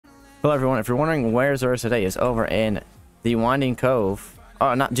Hello everyone, if you're wondering where XUR today is over in the Winding Cove.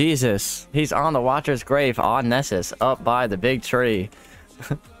 Oh, not Jesus. He's on the Watcher's Grave on Nessus, up by the big tree.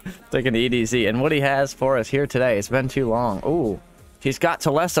 Taking the EDZ. And what he has for us here today, it's been too long. Ooh, he's got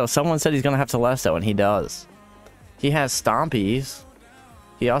Telesto. Someone said he's going to have Telesto, and he does. He has Stomp-EEs.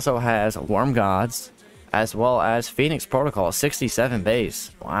 He also has Worm Gods, as well as Phoenix Protocol, 67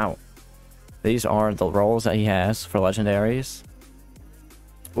 base. Wow. These are the rolls that he has for legendaries.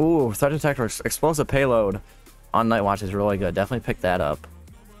 Ooh, Threat Detector, Explosive Payload on Night Watch is really good. Definitely pick that up.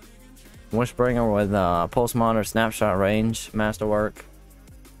 Wishbringer with Pulse Monitor, Snapshot Range, Masterwork,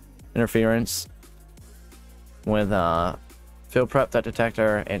 Interference with Field Prep, Threat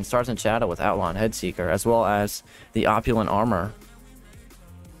Detector, and Stars in Shadow with Outlaw and Headseeker, as well as the Opulent Armor.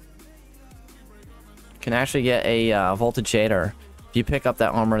 Can actually get a Voltage Shader if you pick up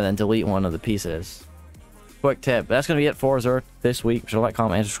that armor and then delete one of the pieces. Quick tip. That's going to be it for XUR this week. So like,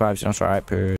 comment, and subscribe. Alright, peace.